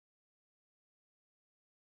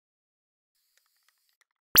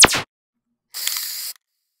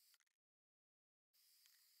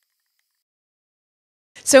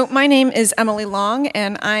So my name is Emily Long,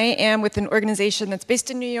 and I am with an organization that's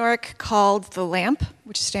based in New York called The LAMP,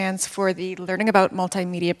 which stands for the Learning About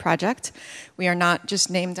Multimedia Project. We are not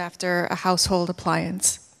just named after a household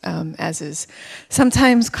appliance, as is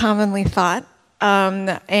sometimes commonly thought.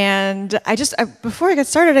 And before I get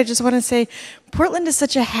started, I just want to say Portland is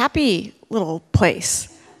such a happy little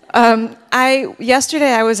place.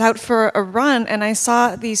 Yesterday I was out for a run, and I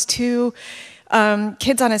saw these two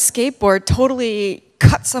kids on a skateboard totally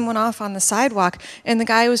cut someone off on the sidewalk, and the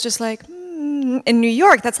guy was just like, in New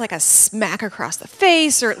York, that's like a smack across the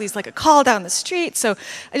face, or at least like a call down the street. So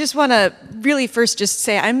I just want to really first just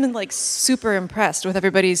say I'm like super impressed with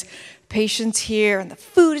everybody's patience here, and the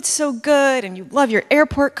food is so good, and you love your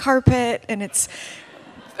airport carpet, and it's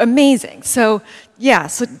amazing. So yeah,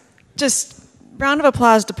 so just round of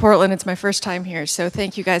applause to Portland. It's my first time here, so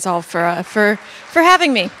thank you guys all for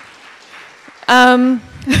having me.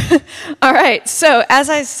 All right, so as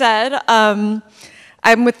I said, I'm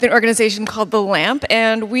with an organization called The LAMP,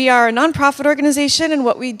 and we are a nonprofit organization, and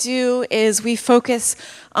what we do is we focus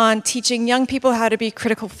on teaching young people how to be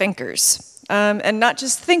critical thinkers. And not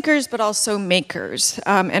just thinkers, but also makers,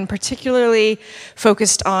 and particularly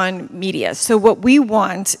focused on media. So what we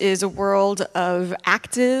want is a world of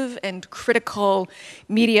active and critical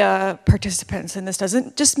media participants, and this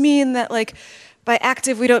doesn't just mean that, like, by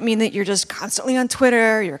active, we don't mean that you're just constantly on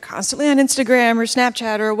Twitter, you're constantly on Instagram or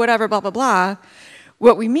Snapchat or whatever, blah, blah, blah.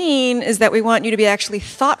 What we mean is that we want you to be actually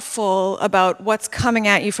thoughtful about what's coming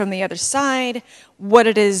at you from the other side, what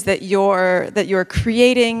it is that you're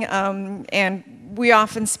creating, and we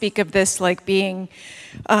often speak of this like being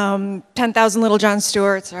 10,000 little Jon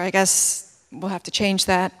Stewarts, or I guess we'll have to change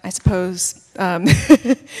that, I suppose,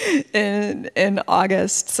 in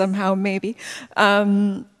August somehow, maybe.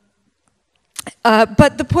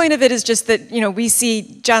 But the point of it is just that, you know, we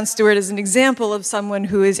see Jon Stewart as an example of someone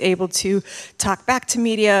who is able to talk back to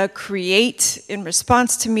media, create in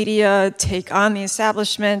response to media, take on the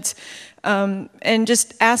establishment, and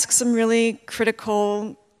just ask some really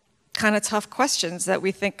critical, kind of tough questions that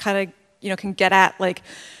we think kind of, you know, can get at, like,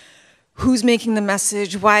 who's making the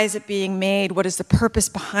message, why is it being made, what is the purpose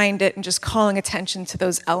behind it, and just calling attention to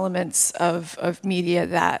those elements of media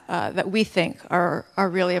that we think are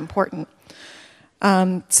really important.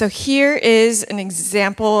 So here is an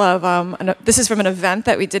example of, this is from an event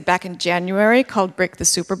that we did back in January called Break the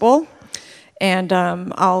Super Bowl. And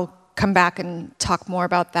I'll come back and talk more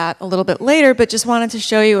about that a little bit later, but just wanted to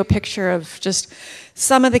show you a picture of just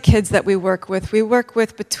some of the kids that we work with. We work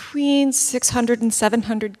with between 600 and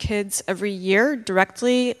 700 kids every year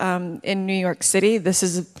directly in New York City. This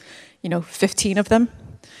is, 15 of them.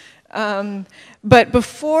 But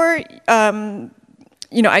before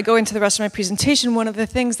I go into the rest of my presentation, one of the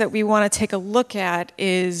things that we want to take a look at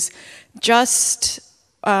is just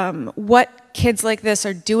what kids like this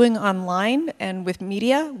are doing online and with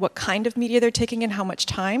media, what kind of media they're taking in, how much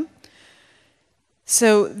time.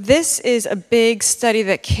 So this is a big study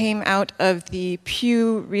that came out of the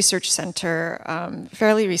Pew Research Center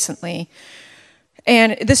fairly recently,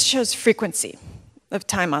 and this shows frequency of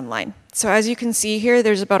time online. So as you can see here,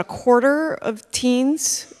 there's about a quarter of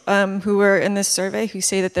teens who are in this survey who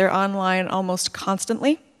say that they're online almost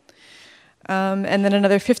constantly. And then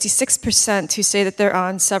another 56% who say that they're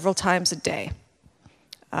on several times a day.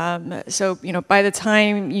 So, by the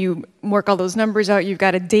time you work all those numbers out, you've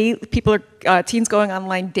got teens going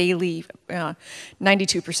online daily.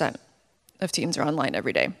 92% of teens are online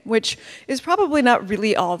every day, which is probably not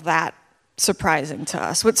really all that surprising to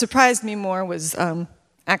us. What surprised me more was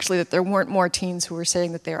actually that there weren't more teens who were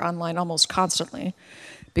saying that they're online almost constantly.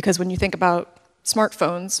 Because when you think about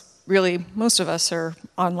smartphones, really, most of us are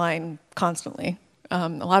online constantly. A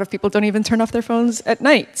lot of people don't even turn off their phones at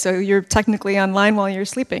night, so you're technically online while you're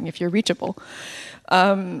sleeping if you're reachable.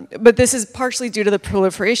 But this is partially due to the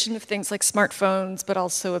proliferation of things like smartphones, but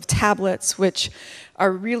also of tablets, which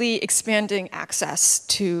are really expanding access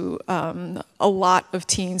to a lot of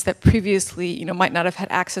teens that previously might not have had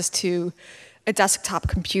access to a desktop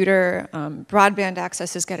computer. Broadband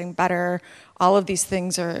access is getting better. All of these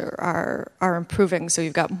things are improving. So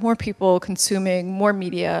you've got more people consuming more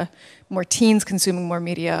media, more teens consuming more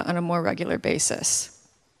media on a more regular basis.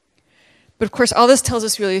 But of course, all this tells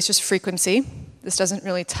us really is just frequency. This doesn't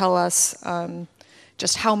really tell us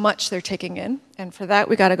just how much they're taking in. And for that,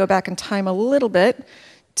 we got to go back in time a little bit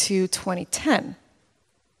to 2010.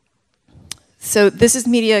 So this is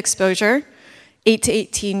media exposure. 8 to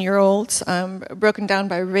 18-year-olds, broken down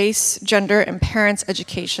by race, gender, and parents'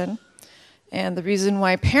 education. And the reason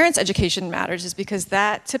why parents' education matters is because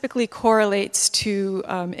that typically correlates to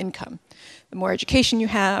income. The more education you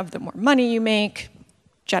have, the more money you make,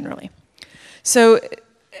 generally. So,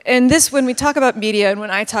 and this, when we talk about media, and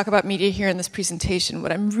when I talk about media here in this presentation,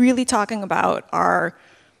 what I'm really talking about are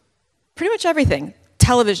pretty much everything.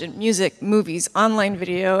 Television, music, movies, online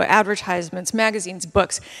video, advertisements, magazines,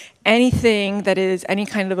 books, anything that is any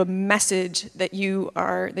kind of a message that you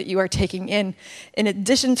are taking in. In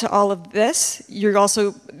addition to all of this,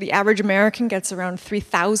 the average American gets around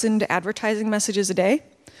 3,000 advertising messages a day.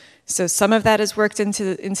 So some of that is worked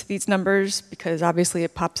into these numbers because obviously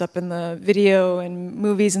it pops up in the video and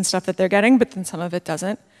movies and stuff that they're getting, but then some of it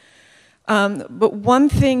doesn't. But one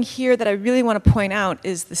thing here that I really want to point out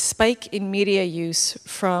is the spike in media use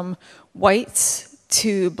from whites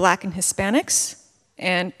to Black and Hispanics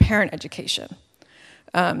and parent education.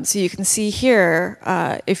 So you can see here,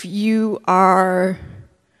 if you're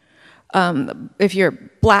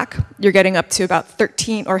Black, you're getting up to about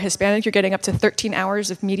 13, or Hispanic, you're getting up to 13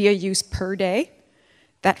 hours of media use per day.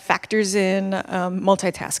 That factors in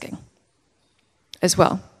multitasking as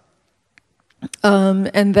well.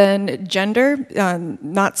 And then gender,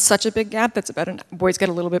 not such a big gap. That's boys get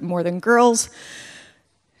a little bit more than girls.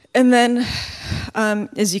 And then,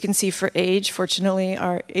 as you can see for age, fortunately,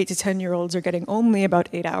 our 8 to 10-year-olds are getting only about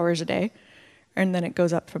 8 hours a day, and then it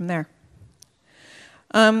goes up from there.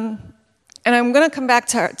 And I'm going to come back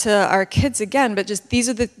to our kids again, but just these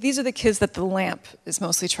are the kids that the lamp is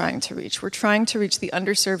mostly trying to reach. We're trying to reach the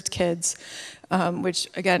underserved kids, which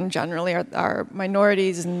again generally are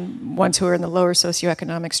minorities and ones who are in the lower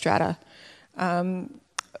socioeconomic strata.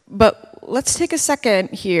 But let's take a second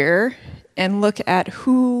here and look at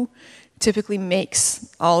who typically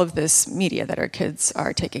makes all of this media that our kids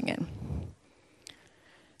are taking in.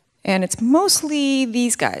 And it's mostly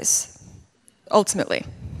these guys, ultimately.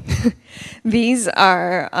 These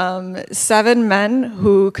are 7 men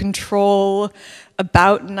who control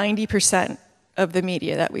about 90% of the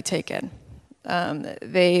media that we take in.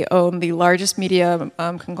 They own the largest media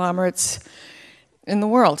conglomerates in the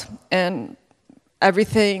world, and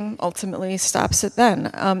everything ultimately stops at then.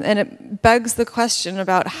 And it begs the question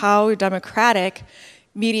about how democratic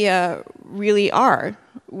media really are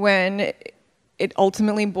when it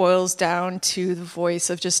ultimately boils down to the voice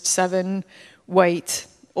of just 7 white,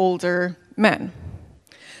 older men.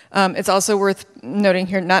 It's also worth noting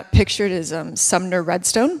here, not pictured, is Sumner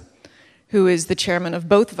Redstone, who is the chairman of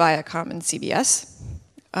both Viacom and CBS.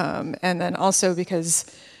 And then also because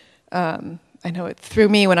I know it threw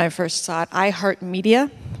me when I first saw it, iHeartMedia,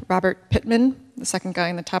 Robert Pittman, the second guy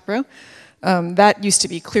in the top row, that used to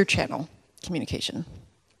be Clear Channel Communication.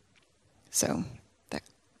 So that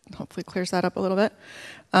hopefully clears that up a little bit.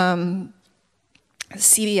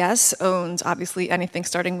 CBS owns, obviously, anything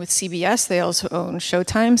starting with CBS. They also own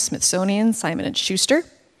Showtime, Smithsonian, Simon & Schuster.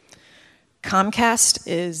 Comcast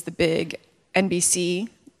is the big NBC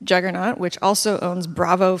juggernaut, which also owns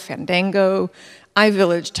Bravo, Fandango,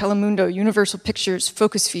 iVillage, Telemundo, Universal Pictures,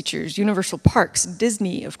 Focus Features, Universal Parks.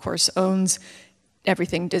 Disney, of course, owns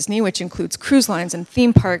everything Disney, which includes cruise lines and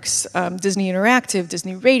theme parks, Disney Interactive,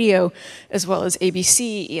 Disney Radio, as well as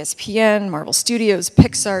ABC, ESPN, Marvel Studios,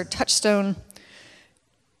 Pixar, Touchstone.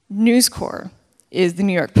 News Corp is the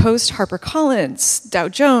New York Post, HarperCollins, Dow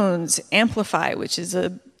Jones, Amplify, which is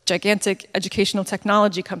a gigantic educational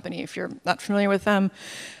technology company, if you're not familiar with them.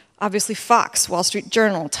 Obviously Fox, Wall Street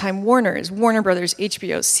Journal, Time Warner, Warner Brothers,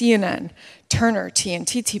 HBO, CNN, Turner,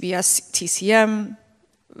 TNT, TBS, TCM,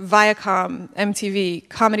 Viacom, MTV,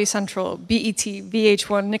 Comedy Central, BET,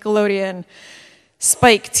 VH1, Nickelodeon,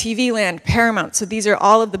 Spike, TV Land, Paramount. So these are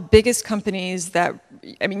all of the biggest companies that,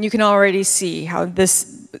 I mean, you can already see how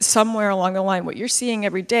this, somewhere along the line, what you're seeing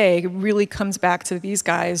every day really comes back to these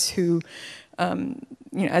guys who, you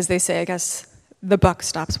know, as they say, I guess, the buck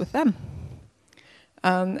stops with them.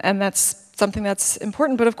 And that's something that's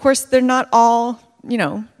important, but of course they're not all, you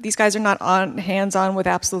know, these guys are not hands-on with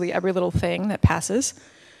absolutely every little thing that passes.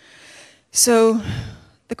 So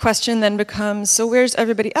the question then becomes, so where's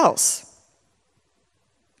everybody else?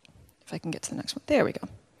 If I can get to the next one, there we go.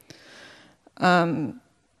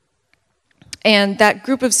 And that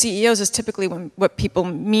group of CEOs is typically what people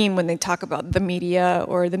mean when they talk about the media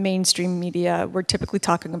or the mainstream media. We're typically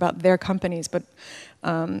talking about their companies, but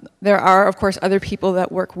there are, of course, other people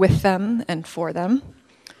that work with them and for them.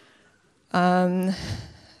 So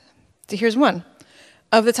here's one.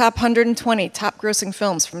 Of the top 120 top grossing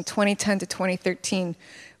films from 2010 to 2013,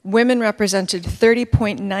 women represented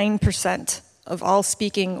 30.9% of all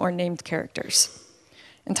speaking or named characters.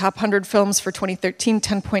 In top 100 films for 2013,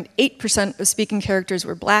 10.8% of speaking characters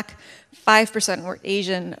were Black, 5% were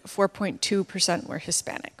Asian, 4.2% were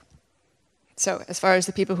Hispanic. So as far as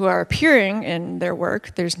the people who are appearing in their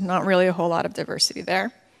work, there's not really a whole lot of diversity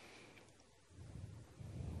there.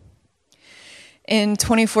 In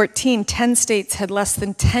 2014, 10 states had less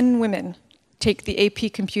than 10 women take the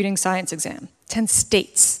AP Computing Science exam. 10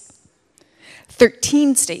 states.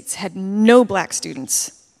 13 states had no black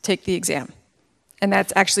students take the exam. And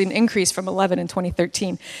that's actually an increase from 11 in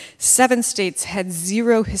 2013. 7 states had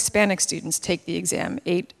 0 Hispanic students take the exam,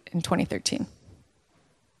 8 in 2013.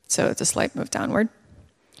 So it's a slight move downward.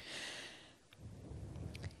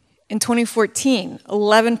 In 2014,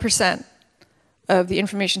 11% of the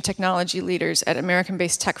information technology leaders at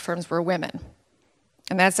American-based tech firms were women.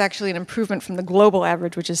 And that's actually an improvement from the global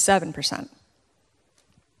average, which is 7%.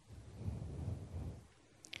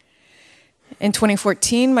 In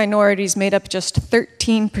 2014, minorities made up just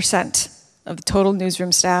 13% of the total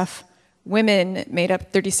newsroom staff. Women made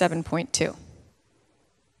up 37.2%,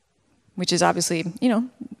 which is obviously, you know,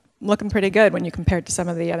 looking pretty good when you compare it to some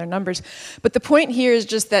of the other numbers. But the point here is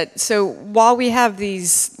just that, so while we have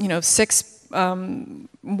these, you know, 6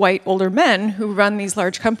 white older men who run these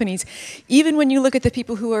large companies, even when you look at the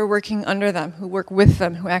people who are working under them, who work with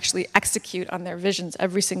them, who actually execute on their visions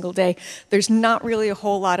every single day, there's not really a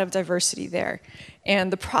whole lot of diversity there.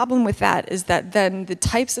 And the problem with that is that then the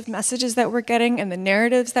types of messages that we're getting and the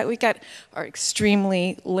narratives that we get are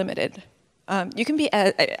extremely limited. You can be,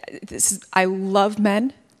 I love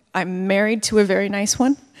men. I'm married to a very nice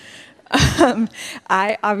one.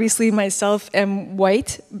 I obviously myself am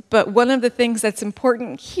white, but one of the things that's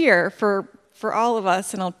important here for all of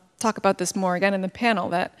us, and I'll talk about this more again in the panel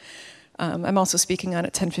that I'm also speaking on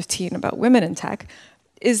at 10:15 about women in tech,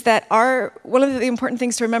 is that one of the important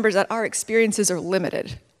things to remember is that our experiences are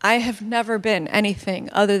limited. I have never been anything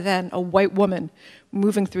other than a white woman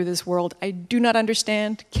moving through this world. I do not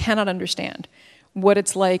understand, cannot understand what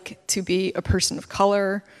it's like to be a person of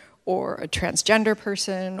color, or a transgender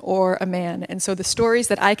person, or a man. And so the stories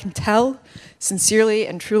that I can tell sincerely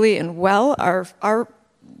and truly and well are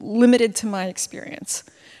limited to my experience.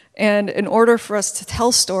 And in order for us to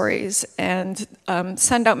tell stories and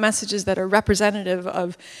send out messages that are representative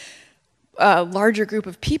of a larger group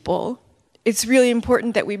of people, it's really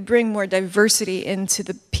important that we bring more diversity into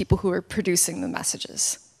the people who are producing the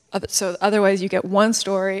messages. So otherwise you get one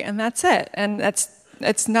story and that's it. And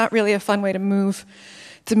that's not really a fun way to move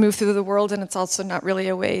through the world, and it's also not really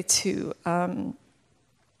a way to,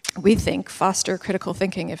 we think, foster critical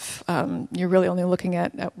thinking if you're really only looking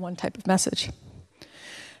at one type of message.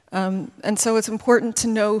 And so it's important to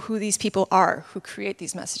know who these people are who create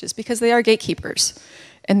these messages, because they are gatekeepers,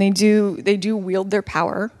 and they do wield their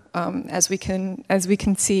power, as we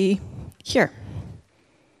can see here.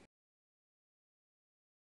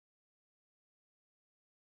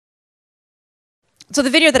 So the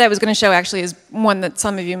video that I was going to show actually is one that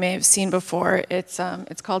some of you may have seen before. It's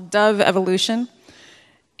called Dove Evolution,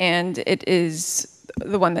 and it is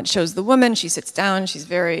the one that shows the woman. She sits down. She's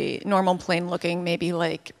very normal, plain looking, maybe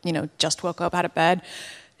like, you know, just woke up out of bed.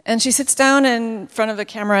 And she sits down in front of the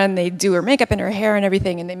camera, and they do her makeup and her hair and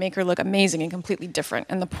everything, and they make her look amazing and completely different.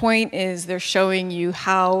 And the point is they're showing you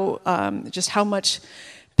how just how much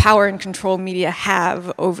power and control media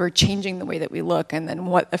have over changing the way that we look, and then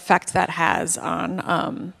what effect that has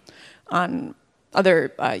on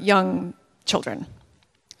other young children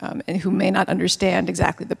and who may not understand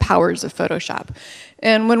exactly the powers of Photoshop.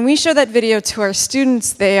 And when we show that video to our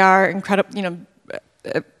students, they are incredible, you know,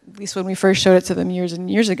 at least when we first showed it to them years and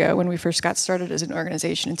years ago, when we first got started as an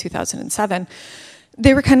organization in 2007,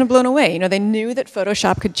 they were kind of blown away. You know, they knew that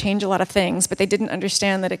Photoshop could change a lot of things, but they didn't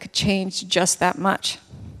understand that it could change just that much.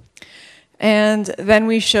 And then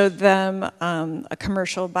we showed them a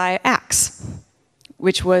commercial by Axe,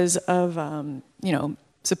 which was of, you know,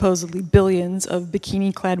 supposedly billions of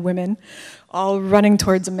bikini-clad women all running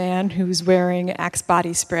towards a man who's wearing Axe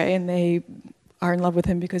body spray, and they are in love with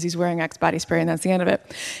him because he's wearing Axe body spray, and that's the end of it.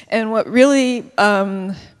 And what really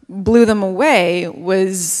blew them away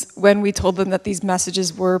was when we told them that these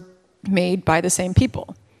messages were made by the same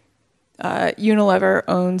people. Unilever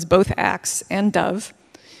owns both Axe and Dove.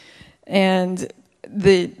 And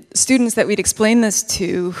the students that we'd explain this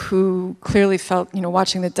to, who clearly felt, you know,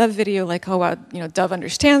 watching the Dove video, like, oh, wow, you know, Dove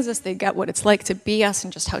understands this, they get what it's like to be us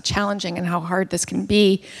and just how challenging and how hard this can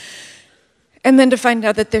be. And then to find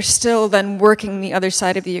out that they're still then working the other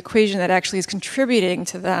side of the equation that actually is contributing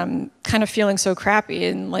to them kind of feeling so crappy,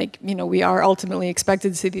 and like, you know, we are ultimately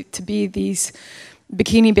expected to be these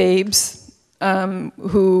bikini babes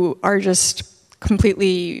who are just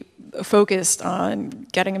completely focused on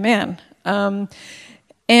getting a man. And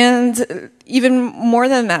even more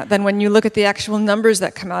than that, then when you look at the actual numbers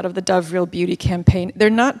that come out of the Dove Real Beauty campaign, they're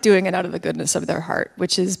not doing it out of the goodness of their heart,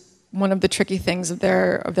 which is one of the tricky things of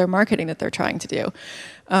their marketing that they're trying to do.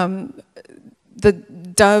 The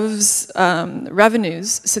Dove's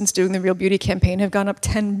revenues since doing the Real Beauty campaign have gone up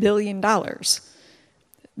 $10 billion.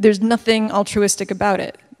 There's nothing altruistic about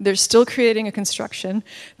it. They're still creating a construction.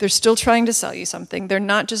 They're still trying to sell you something. They're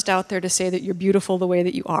not just out there to say that you're beautiful the way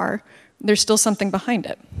that you are. There's still something behind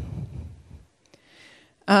it.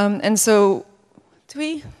 And so,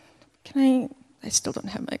 I still don't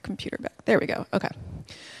have my computer back. There we go, okay.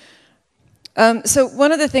 So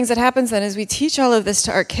one of the things that happens then is we teach all of this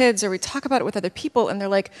to our kids, or we talk about it with other people, and they're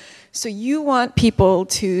like, so you want people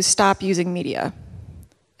to stop using media?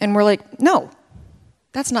 And we're like, no,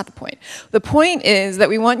 that's not the point. The point is that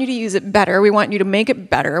we want you to use it better, we want you to make it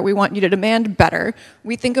better, we want you to demand better.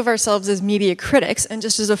 We think of ourselves as media critics, and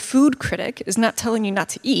just as a food critic is not telling you not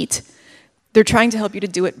to eat, they're trying to help you to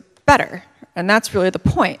do it better, and that's really the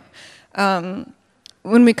point.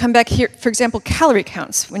 When we come back here, for example, calorie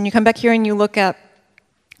counts. When you come back here and you look at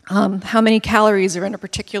how many calories are in a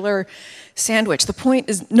particular sandwich, the point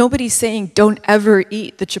is nobody's saying don't ever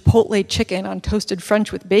eat the Chipotle chicken on toasted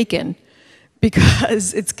French with bacon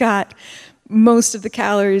because it's got most of the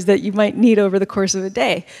calories that you might need over the course of a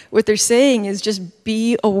day. What they're saying is just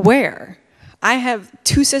be aware. I have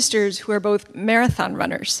two sisters who are both marathon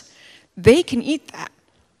runners. They can eat that.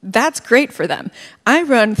 That's great for them. I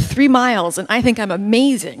run 3 miles and I think I'm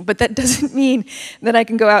amazing, but that doesn't mean that I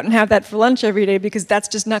can go out and have that for lunch every day because that's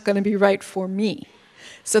just not going to be right for me.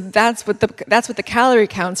 So that's what the calorie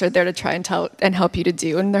counts are there to try and tell and help you to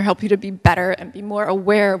do, and they'll help you to be better and be more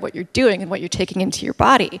aware of what you're doing and what you're taking into your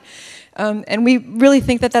body. And we really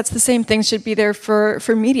think that that's the same thing should be there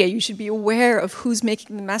for media. You should be aware of who's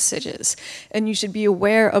making the messages, and you should be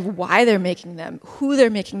aware of why they're making them, who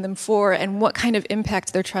they're making them for, and what kind of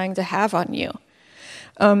impact they're trying to have on you.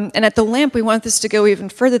 And at The Lamp, we want this to go even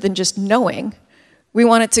further than just knowing. We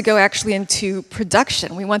want it to go actually into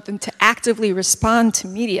production. We want them to actively respond to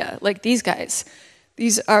media, like these guys.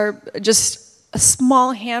 These are just a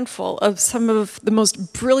small handful of some of the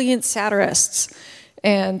most brilliant satirists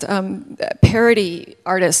and parody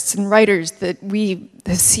artists and writers that we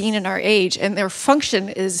have seen in our age, and their function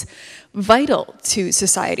is vital to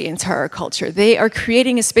society and to our culture. They are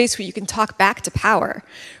creating a space where you can talk back to power,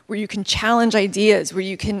 where you can challenge ideas, where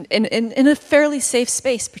you can, in a fairly safe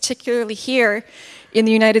space, particularly here in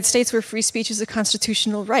the United States where free speech is a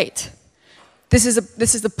constitutional right. This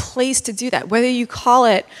is a place to do that, whether you call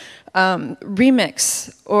it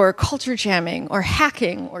remix or culture jamming or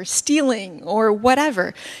hacking or stealing or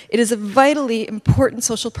whatever. It is a vitally important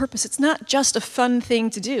social purpose. It's not just a fun thing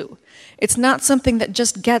to do. It's not something that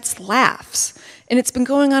just gets laughs. And it's been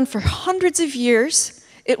going on for hundreds of years.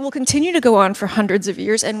 It will continue to go on for hundreds of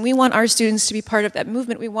years, and we want our students to be part of that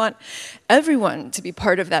movement. We want everyone to be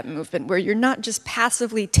part of that movement, where you're not just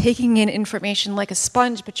passively taking in information like a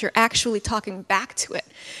sponge, but you're actually talking back to it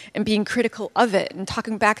and being critical of it and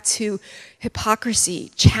talking back to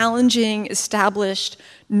hypocrisy, challenging established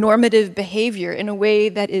normative behavior in a way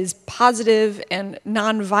that is positive and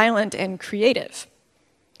nonviolent and creative.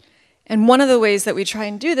 And one of the ways that we try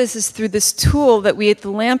and do this is through this tool that we at The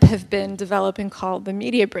Lamp have been developing called the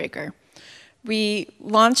Media Breaker. We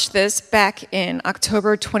launched this back in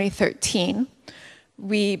October 2013.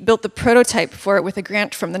 We built the prototype for it with a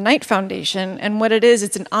grant from the Knight Foundation, and what it is,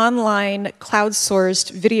 it's an online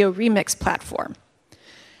cloud-sourced video remix platform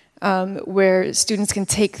where students can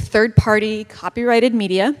take third-party copyrighted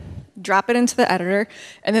media, drop it into the editor,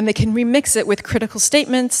 and then they can remix it with critical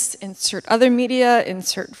statements, insert other media,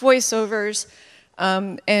 insert voiceovers,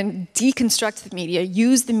 and deconstruct the media,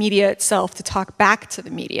 use the media itself to talk back to the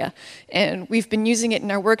media. And we've been using it in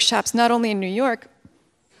our workshops, not only in New York,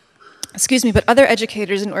 but other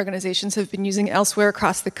educators and organizations have been using it elsewhere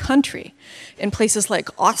across the country, in places like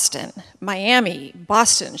Austin, Miami,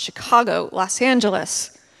 Boston, Chicago, Los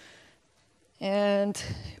Angeles. And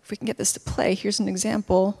if we can get this to play, here's an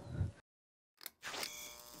example.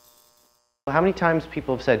 How many times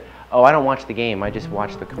people have said, oh, I don't watch the game, I just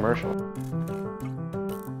watch the commercial.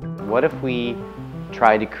 What if we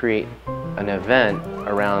tried to create an event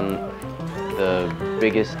around the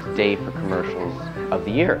biggest day for commercials of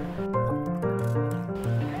the year?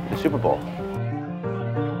 The Super Bowl.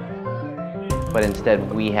 But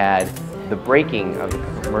instead we had the breaking of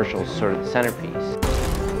the commercials sort of the centerpiece.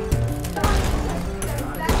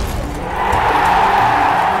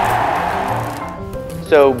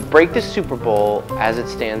 So Break the Super Bowl, as it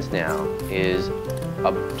stands now, is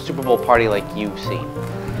a Super Bowl party like you've seen.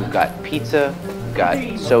 We've got pizza, we've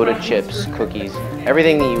got soda, chips, cookies,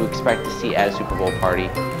 everything that you expect to see at a Super Bowl party.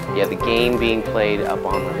 You have the game being played up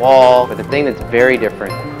on the wall. But the thing that's very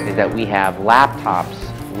different is that we have laptops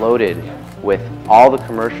loaded with all the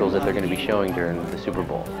commercials that they're going to be showing during the Super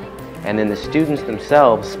Bowl. and then the students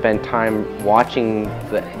themselves spend time watching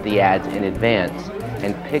the ads in advance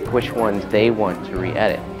and pick which ones they want to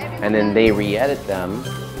re-edit. And then they re-edit them.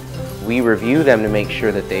 We review them to make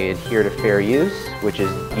sure that they adhere to fair use, which is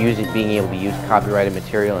being able to use copyrighted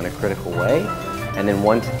material in a critical way. And then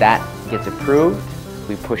once that gets approved,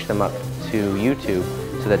 we push them up to YouTube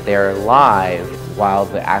so that they're live while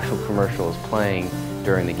the actual commercial is playing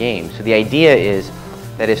during the game. So the idea is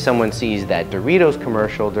that if someone sees that Doritos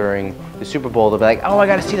commercial during the Super Bowl, they'll be like, oh, I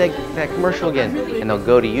gotta see that commercial again. And they'll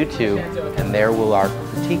go to YouTube, and there will our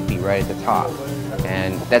critique be right at the top.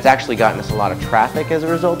 And that's actually gotten us a lot of traffic as a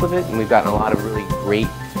result of it, and we've gotten a lot of really great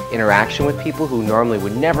interaction with people who normally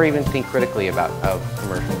would never even think critically about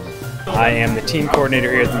commercials. I am the team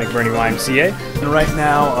coordinator here at the McBurney YMCA. And right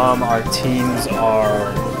now, our teams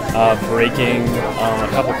are breaking a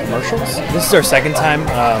couple commercials. This is our second time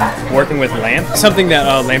working with LAMP. Something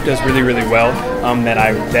that LAMP does really, really well,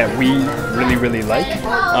 that we really, really like,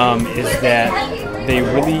 is that they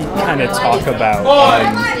really kind of talk about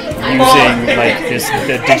using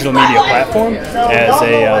the digital media platform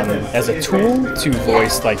as a tool to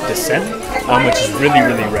voice dissent, which is really,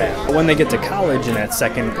 really rare. When they get to college in that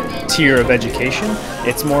second tier of education,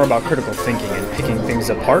 it's more about critical thinking and picking things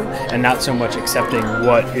apart, and not so much accepting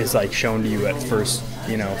what is shown to you at first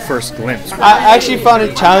glimpse. I actually found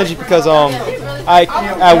it challenging because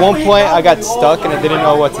at one point I got stuck and I didn't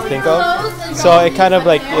know what to think of. So it kind of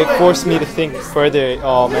it forced me to think further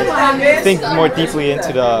and think more deeply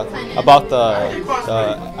into about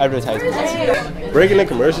the advertisements. Breaking the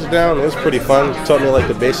commercials down, it was pretty fun. It taught me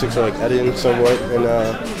the basics of editing somewhat, and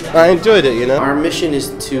I enjoyed it. Our mission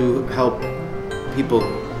is to help people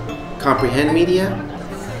comprehend media,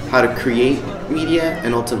 how to create media,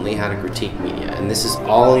 and ultimately how to critique media. And this is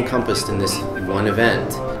all encompassed in this one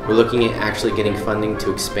event. We're looking at actually getting funding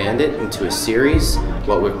to expand it into a series,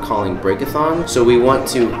 what we're calling Breakathon. So we want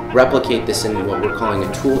to replicate this in what we're calling a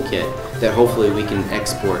toolkit that hopefully we can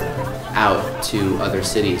export out to other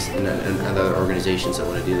cities and other organizations that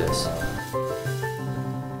want to do this.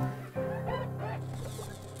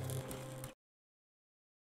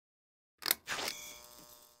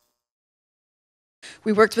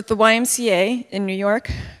 We worked with the YMCA in New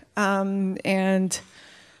York, and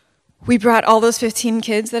we brought all those 15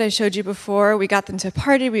 kids that I showed you before. We got them to a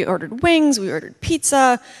party, we ordered wings, we ordered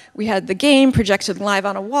pizza, we had the game projected live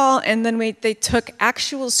on a wall, and then they took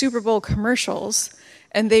actual Super Bowl commercials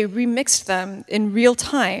and they remixed them in real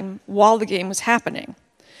time while the game was happening.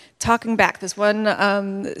 Talking back, this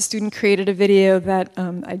one student created a video that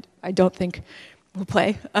I don't think will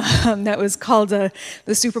play, that was called the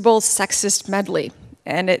Super Bowl Sexist Medley.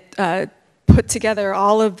 And it put together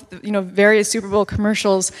all of the, various Super Bowl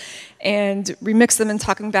commercials and remixed them and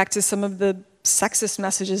talking back to some of the sexist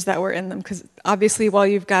messages that were in them. Because obviously, while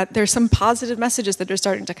there's some positive messages that are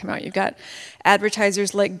starting to come out. You've got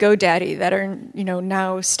advertisers like GoDaddy that are,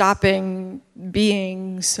 now stopping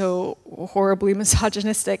being so horribly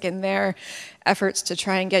misogynistic in their efforts to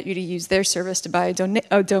try and get you to use their service to buy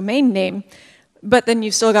a domain name. But then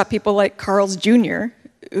you've still got people like Carl's Jr.,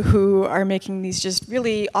 who are making these just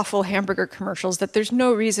really awful hamburger commercials that there's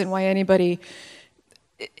no reason why anybody,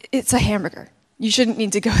 it's a hamburger. You shouldn't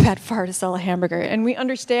need to go that far to sell a hamburger. And we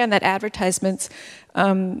understand that advertisements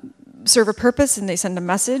serve a purpose and they send a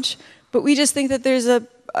message, but we just think that there's a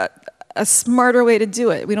smarter way to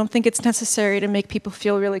do it. We don't think it's necessary to make people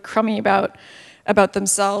feel really crummy about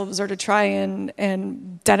themselves or to try and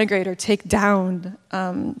denigrate or take down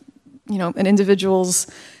an individual's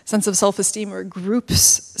sense of self-esteem or a group's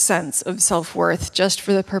sense of self-worth just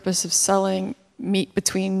for the purpose of selling meat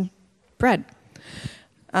between bread.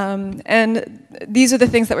 And these are the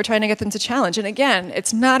things that we're trying to get them to challenge. And again,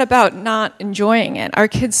 it's not about not enjoying it. Our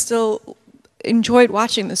kids still enjoyed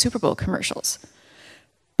watching the Super Bowl commercials.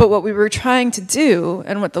 But what we were trying to do,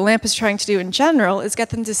 and what the LAMP is trying to do in general, is get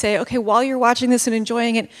them to say, okay, while you're watching this and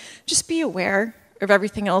enjoying it, just be aware of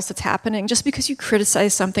everything else that's happening. Just because you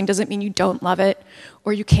criticize something doesn't mean you don't love it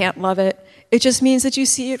or you can't love it. It just means that you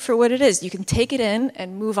see it for what it is. You can take it in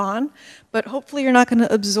and move on, but hopefully you're not going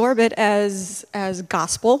to absorb it as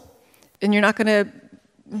gospel, and you're not going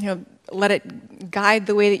to let it guide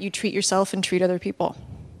the way that you treat yourself and treat other people.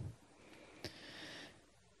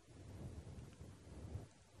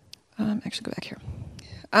 Actually, go back here.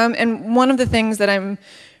 And one of the things that I'm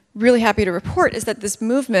really happy to report is that this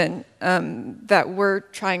movement that we're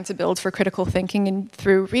trying to build for critical thinking and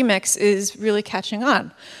through Remix is really catching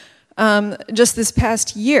on. Just this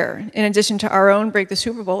past year, in addition to our own Break the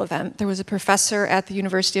Super Bowl event, there was a professor at the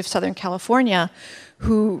University of Southern California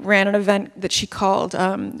who ran an event that she called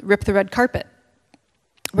Rip the Red Carpet,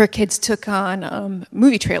 where kids took on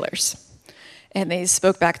movie trailers. And they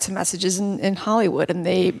spoke back to messages in Hollywood, and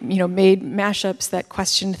they, made mashups that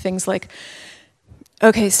questioned things like,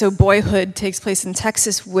 okay, so Boyhood takes place in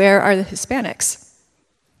Texas, where are the Hispanics?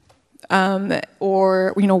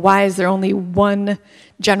 Or, why is there only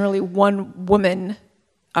generally one woman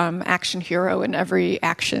action hero in every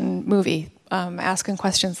action movie? Asking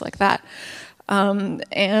questions like that.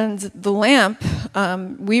 And the LAMP,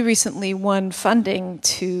 we recently won funding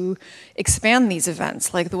to expand these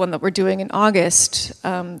events, like the one that we're doing in August,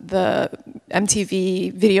 the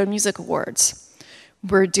MTV Video Music Awards.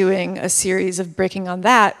 We're doing a series of breaking on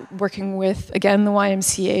that, working with, again, the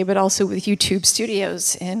YMCA, but also with YouTube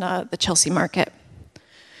Studios in the Chelsea market.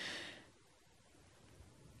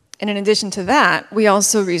 And in addition to that, we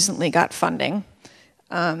also recently got funding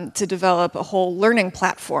to develop a whole learning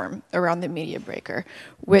platform around the Media Breaker,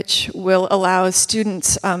 which will allow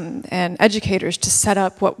students and educators to set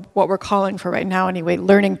up what we're calling, for right now anyway,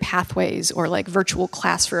 learning pathways, or like virtual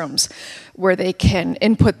classrooms, where they can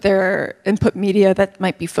input media that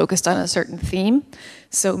might be focused on a certain theme.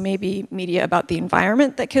 So maybe media about the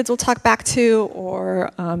environment that kids will talk back to,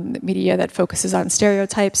 or media that focuses on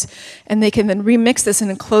stereotypes, and they can then remix this in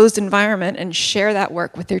a closed environment and share that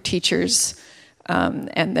work with their teachers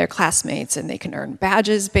and their classmates, and they can earn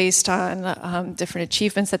badges based on different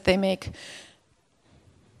achievements that they make.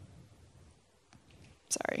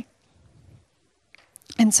 Sorry.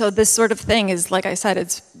 And so this sort of thing is, like I said,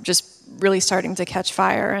 it's just really starting to catch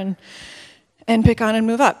fire and pick on and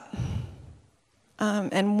move up.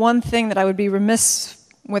 And one thing that I would be remiss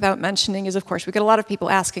without mentioning is, of course, we get a lot of people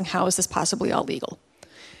asking, how is this possibly all legal?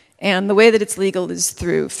 And the way that it's legal is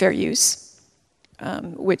through fair use.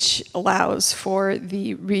 Which allows for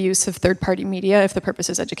the reuse of third-party media if the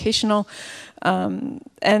purpose is educational.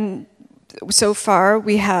 And so far,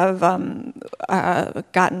 we have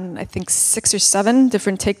gotten, I think, 6 or 7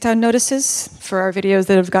 different takedown notices for our videos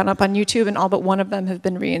that have gone up on YouTube, and all but one of them have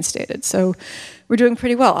been reinstated. So we're doing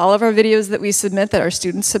pretty well. All of our videos that we submit, that our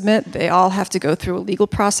students submit, they all have to go through a legal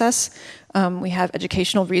process. We have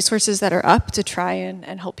educational resources that are up to try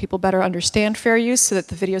and help people better understand fair use, so that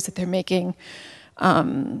the videos that they're making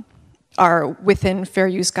are within fair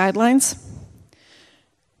use guidelines.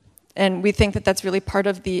 And we think that that's really part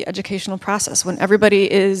of the educational process. When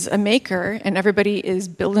everybody is a maker and everybody is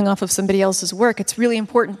building off of somebody else's work, it's really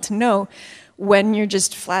important to know when you're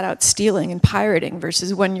just flat out stealing and pirating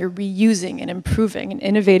versus when you're reusing and improving and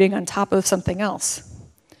innovating on top of something else.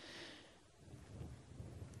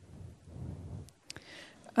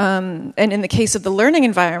 And in the case of the learning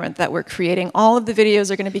environment that we're creating, all of the videos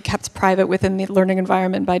are going to be kept private within the learning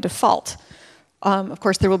environment by default. Of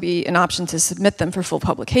course, there will be an option to submit them for full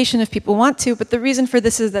publication if people want to, but the reason for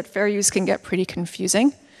this is that fair use can get pretty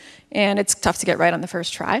confusing, and it's tough to get right on the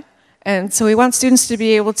first try. And so we want students to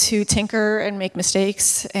be able to tinker and make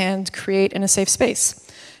mistakes and create in a safe space,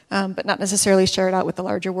 but not necessarily share it out with the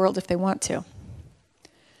larger world if they want to.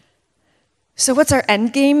 So what's our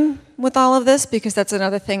end game with all of this? Because that's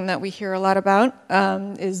another thing that we hear a lot about,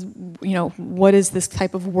 is, what is this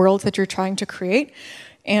type of world that you're trying to create?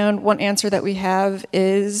 And one answer that we have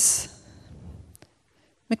is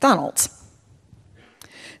McDonald's.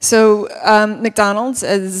 So McDonald's,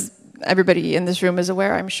 as everybody in this room is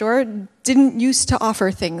aware, I'm sure, didn't used to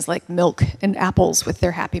offer things like milk and apples with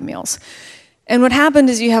their Happy Meals. And what happened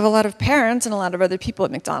is you have a lot of parents and a lot of other people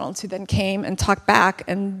at McDonald's who then came and talked back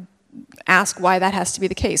and ask why that has to be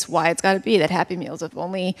the case, why it's got to be that Happy Meals have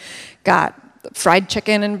only got fried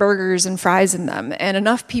chicken and burgers and fries in them. And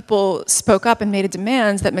enough people spoke up and made a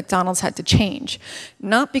demand that McDonald's had to change.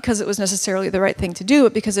 Not because it was necessarily the right thing to do,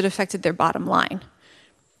 but because it affected their bottom line.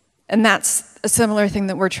 And that's a similar thing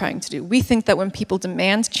that we're trying to do. We think that when people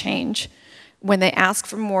demand change, when they ask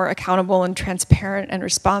for more accountable and transparent and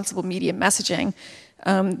responsible media messaging,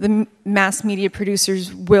 the mass media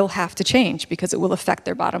producers will have to change because it will affect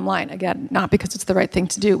their bottom line. Again, not because it's the right thing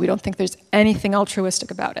to do. We don't think there's anything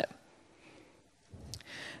altruistic about it.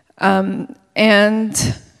 And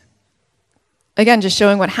again, just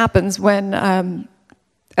showing what happens when,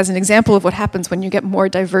 as an example of what happens when you get more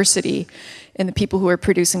diversity in the people who are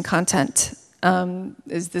producing content,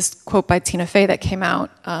 is this quote by Tina Fey that came out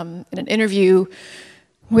in an interview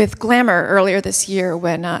with Glamour earlier this year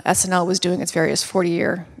when SNL was doing its various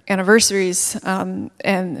 40-year anniversaries.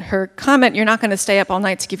 And her comment, "You're not going to stay up all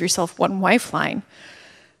night to give yourself one wife" line.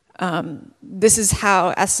 This is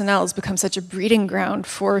how SNL has become such a breeding ground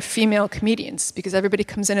for female comedians, because everybody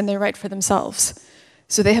comes in and they write for themselves.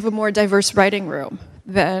 So they have a more diverse writing room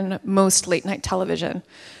than most late night television.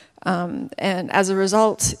 And as a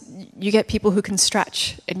result, you get people who can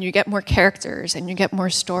stretch, and you get more characters, and you get more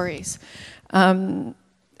stories. And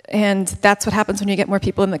that's what happens when you get more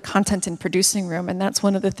people in the content and producing room, and that's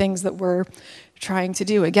one of the things that we're trying to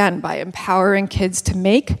do, again, by empowering kids to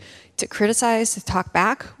make, to criticize, to talk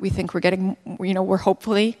back. We think we're getting, we're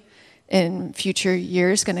hopefully in future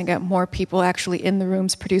years going to get more people actually in the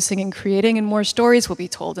rooms producing and creating, and more stories will be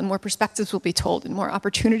told, and more perspectives will be told, and more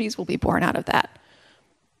opportunities will be born out of that.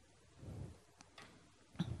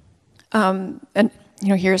 And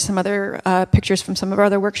here are some other pictures from some of our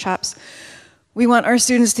other workshops. We want our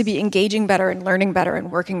students to be engaging better and learning better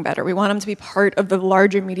and working better. We want them to be part of the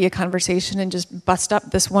larger media conversation and just bust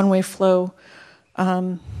up this one-way flow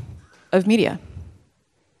of media.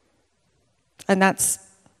 And that's,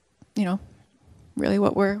 really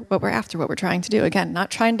what we're after, what we're trying to do. Again, not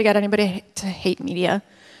trying to get anybody to hate media.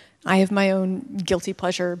 I have my own guilty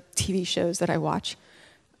pleasure TV shows that I watch.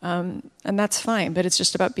 And that's fine, but it's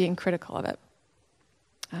just about being critical of it.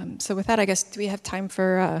 So with that, I guess, do we have time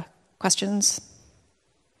for questions?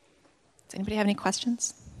 Does anybody have any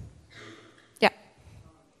questions? Yeah.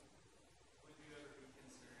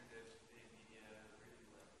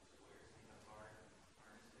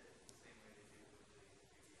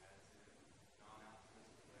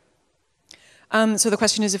 So the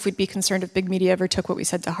question is if we'd be concerned if big media ever took what we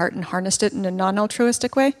said to heart and harnessed it in a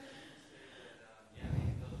non-altruistic way?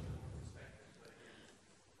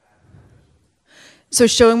 So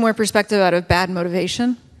showing more perspective out of bad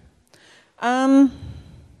motivation? I'm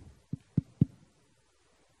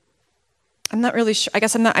not really sure. I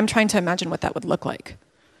guess I'm trying to imagine what that would look like.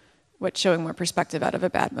 What showing more perspective out of a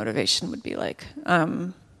bad motivation would be like.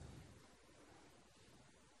 I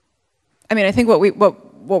think what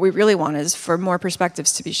we really want is for more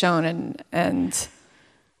perspectives to be shown, and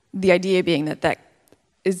the idea being that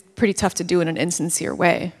is pretty tough to do in an insincere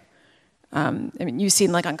way. You've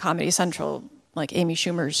seen like on Comedy Central, like Amy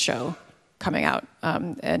Schumer's show coming out,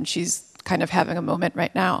 and she's kind of having a moment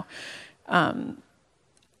right now.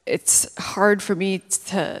 It's hard for me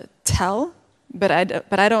to tell, but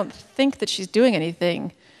I don't think that she's doing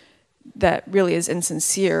anything that really is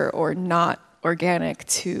insincere or not organic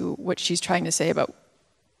to what she's trying to say about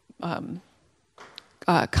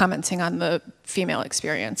commenting on the female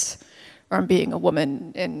experience, or on being a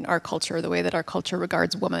woman in our culture, the way that our culture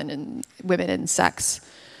regards women and sex.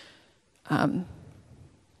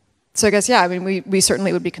 So I guess, yeah, we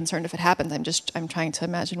certainly would be concerned if it happened. I'm trying to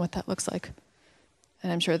imagine what that looks like.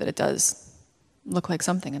 And I'm sure that it does look like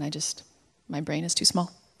something, and my brain is too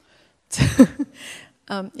small.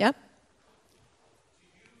 Yeah?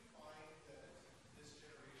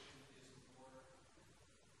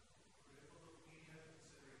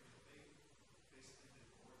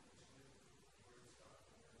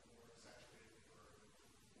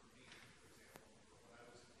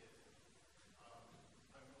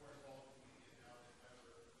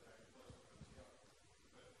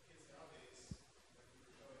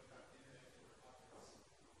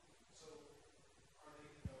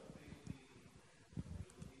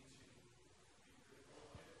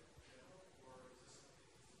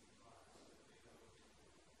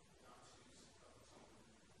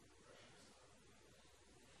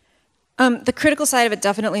 The critical side of it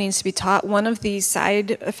definitely needs to be taught. One of the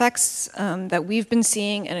side effects that we've been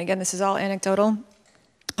seeing, and again, this is all anecdotal,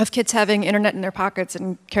 of kids having internet in their pockets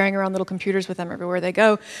and carrying around little computers with them everywhere they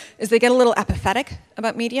go, is they get a little apathetic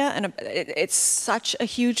about media, and it's such a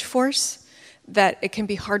huge force that it can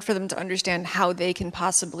be hard for them to understand how they can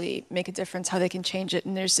possibly make a difference, how they can change it,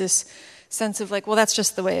 and there's this sense of like, well, that's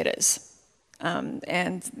just the way it is.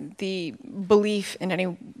 And the belief in any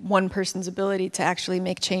one person's ability to actually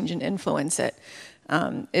make change and influence it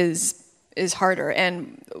is harder.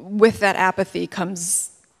 And with that apathy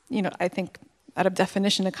comes, I think, out of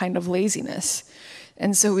definition, a kind of laziness.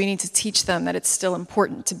 And so we need to teach them that it's still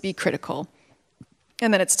important to be critical,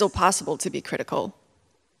 and that it's still possible to be critical,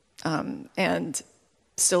 and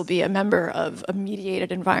still be a member of a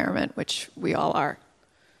mediated environment, which we all are.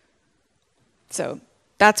 So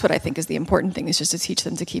that's what I think is the important thing, is just to teach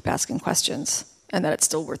them to keep asking questions, and that it's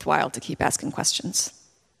still worthwhile to keep asking questions.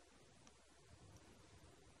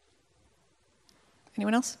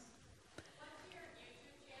 Anyone else?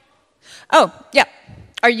 Oh, yeah.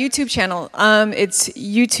 Our YouTube channel, it's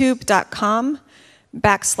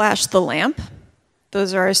youtube.com/thelamp.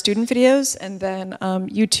 Those are our student videos, and then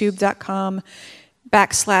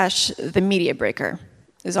youtube.com/themediabreaker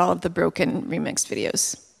is all of the broken remixed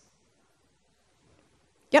videos.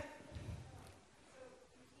 Yep.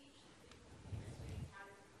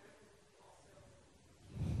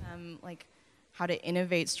 how to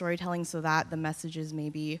innovate storytelling so that the messages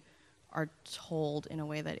maybe are told in a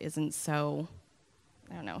way that isn't so,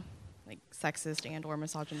 I don't know, like sexist and or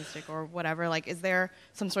misogynistic or whatever. Like, is there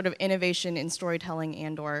some sort of innovation in storytelling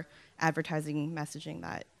and or advertising messaging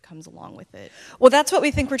that comes along with it? Well, that's what we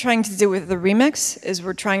think we're trying to do with the remix, is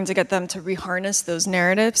we're trying to get them to reharness those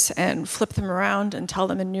narratives and flip them around and tell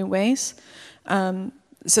them in new ways.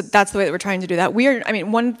 So that's the way that we're trying to do that.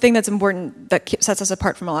 One thing that's important that sets us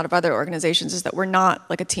apart from a lot of other organizations is that we're not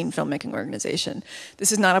like a teen filmmaking organization.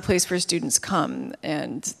 This is not a place where students come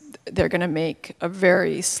and they're going to make a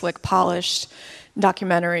very slick, polished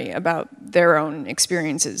documentary about their own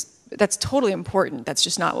experiences. That's totally important. That's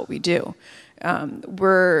just not what we do.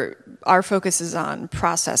 Our focus is on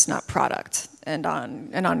process, not product, and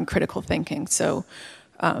on critical thinking. So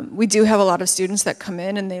we do have a lot of students that come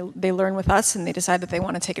in and they learn with us and they decide that they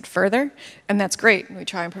want to take it further, and that's great. We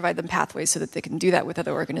try and provide them pathways so that they can do that with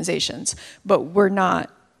other organizations. But we're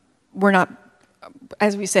not,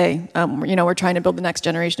 as we say, we're trying to build the next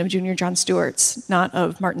generation of junior Jon Stewarts, not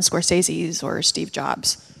of Martin Scorsese's or Steve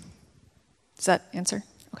Jobs. Does that answer?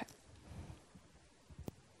 Okay.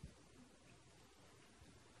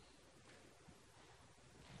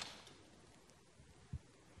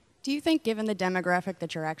 Do you think, given the demographic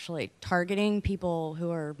that you're actually targeting, people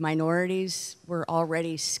who are minorities were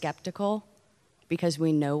already skeptical because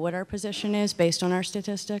we know what our position is based on our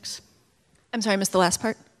statistics? I'm sorry, I missed the last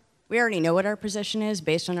part. We already know what our position is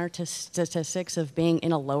based on our statistics of being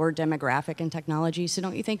in a lower demographic in technology, so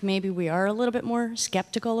don't you think maybe we are a little bit more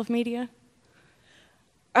skeptical of media?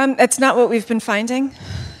 It's not what we've been finding.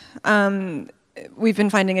 We've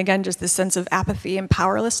been finding, again, just this sense of apathy and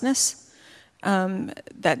powerlessness.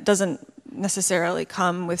 That doesn't necessarily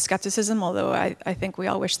come with skepticism, although I think we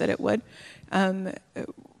all wish that it would.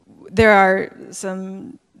 There are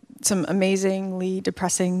some amazingly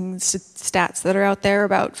depressing stats that are out there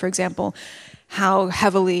about, for example, how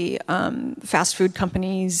heavily fast food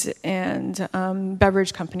companies and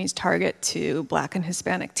beverage companies target to Black and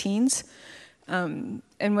Hispanic teens. And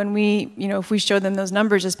when if we show them those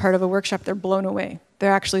numbers as part of a workshop, they're blown away.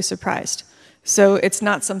 They're actually surprised. So it's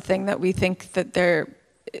not something that we think that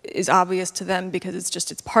is obvious to them, because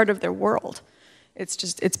it's part of their world.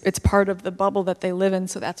 It's part of the bubble that they live in,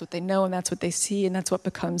 so that's what they know and that's what they see and that's what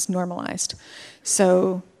becomes normalized.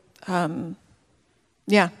 So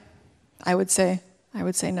yeah, I would say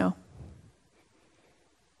no.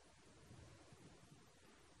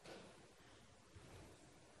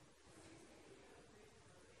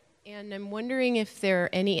 And I'm wondering if there are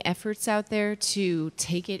any efforts out there to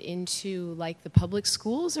take it into like the public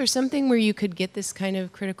schools or something where you could get this kind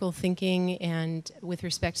of critical thinking and with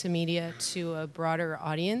respect to media to a broader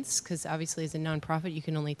audience, because obviously as a nonprofit you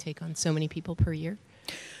can only take on so many people per year.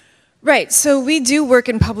 Right, so we do work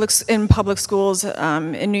in public schools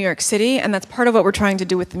in New York City, and that's part of what we're trying to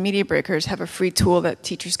do with the Media Breakers, have a free tool that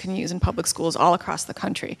teachers can use in public schools all across the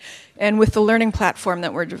country. And with the learning platform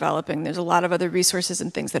that we're developing, there's a lot of other resources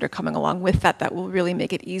and things that are coming along with that will really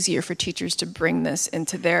make it easier for teachers to bring this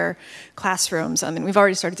into their classrooms. We've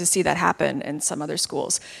already started to see that happen in some other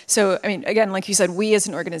schools. So, again, like you said, we as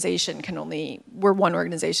an organization we're one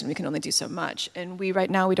organization, we can only do so much. And right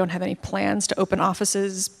now, we don't have any plans to open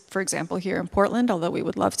offices, for example, here in Portland, although we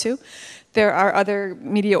would love to. There are other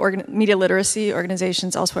media literacy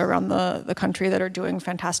organizations elsewhere around the country that are doing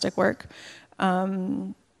fantastic work.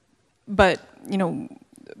 But,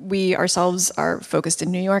 we ourselves are focused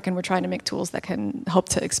in New York, and we're trying to make tools that can help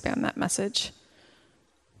to expand that message.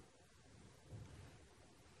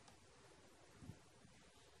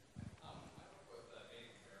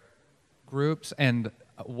 Groups, and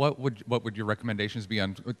what would your recommendations be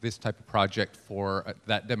on this type of project for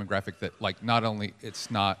that demographic that, like, not only it's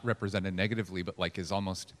not represented negatively, but like is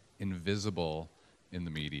almost invisible in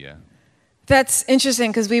the media? That's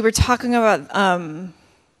interesting, because we were talking about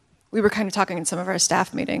we were kind of talking in some of our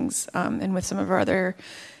staff meetings and with some of our other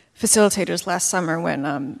facilitators last summer when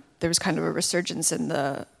there was kind of a resurgence in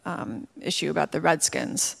the issue about the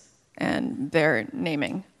Redskins and their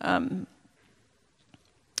naming.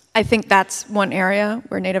 I think that's one area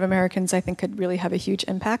where Native Americans, I think, could really have a huge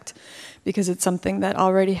impact, because it's something that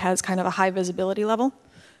already has kind of a high visibility level.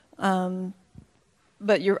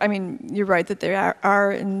 But you're right that they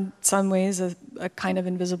are in some ways a kind of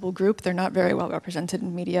invisible group. They're not very well represented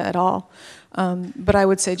in media at all. But I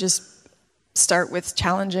would say just start with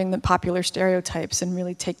challenging the popular stereotypes and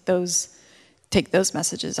really take those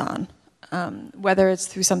messages on. Whether it's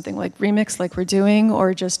through something like Remix, like we're doing,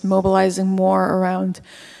 or just mobilizing more around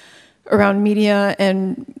media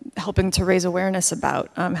and helping to raise awareness about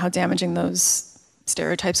how damaging those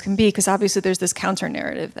stereotypes can be, because obviously there's this counter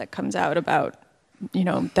narrative that comes out about you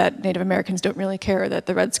know, that Native Americans don't really care, that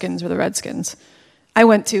the Redskins were the Redskins. I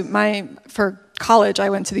went to for college, I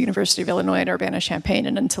went to the University of Illinois at Urbana-Champaign,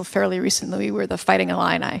 and until fairly recently, we were the Fighting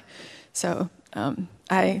Illini. So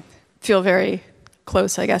I feel very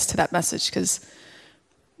close, I guess, to that message, because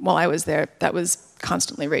while I was there, that was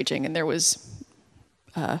constantly raging, and there was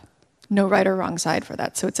no right or wrong side for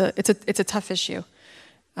that. So it's a tough issue.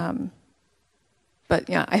 But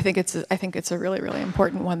yeah, I think it's a really, really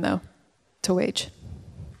important one, though, to wage.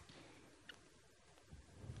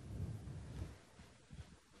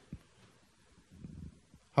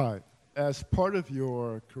 Hi. As part of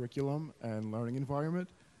your curriculum and learning environment,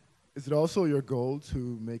 is it also your goal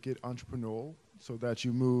to make it entrepreneurial so that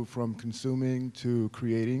you move from consuming to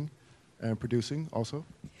creating and producing also?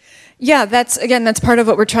 Yeah, that's part of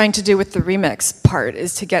what we're trying to do with the remix part,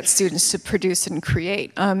 is to get students to produce and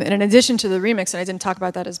create. And in addition to the remix, and I didn't talk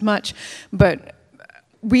about that as much, but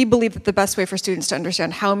we believe that the best way for students to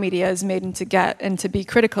understand how media is made and to be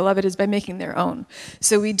critical of it is by making their own.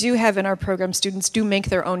 So we do have in our program, students do make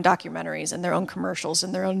their own documentaries and their own commercials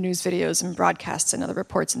and their own news videos and broadcasts and other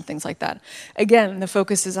reports and things like that. Again, the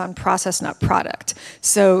focus is on process, not product.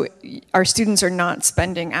 So our students are not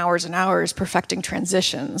spending hours and hours perfecting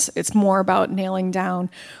transitions. It's more about nailing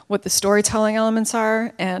down what the storytelling elements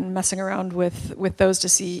are and messing around with those to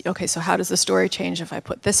see, okay, so how does the story change if I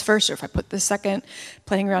put this first or if I put this second?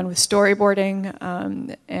 Playing around with storyboarding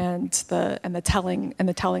and the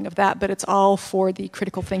telling of that, but it's all for the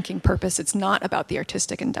critical thinking purpose. It's not about the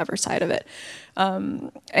artistic endeavor side of it.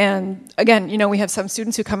 And again, you know, we have some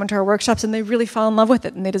students who come into our workshops and they really fall in love with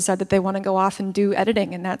it, and they decide that they want to go off and do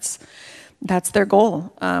editing, and that's their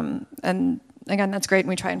goal. And again, that's great, and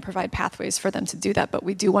we try and provide pathways for them to do that. But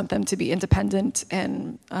we do want them to be independent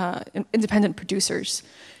and independent producers,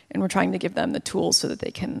 and we're trying to give them the tools so that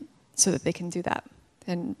they can do that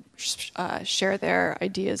and share their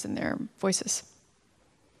ideas and their voices.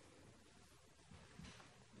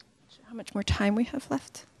 How much more time we have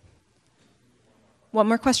left? One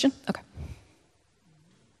more question? Okay.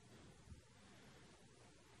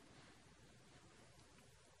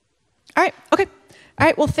 All right, okay. All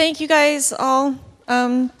right, well, thank you guys all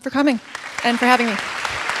for coming and for having me.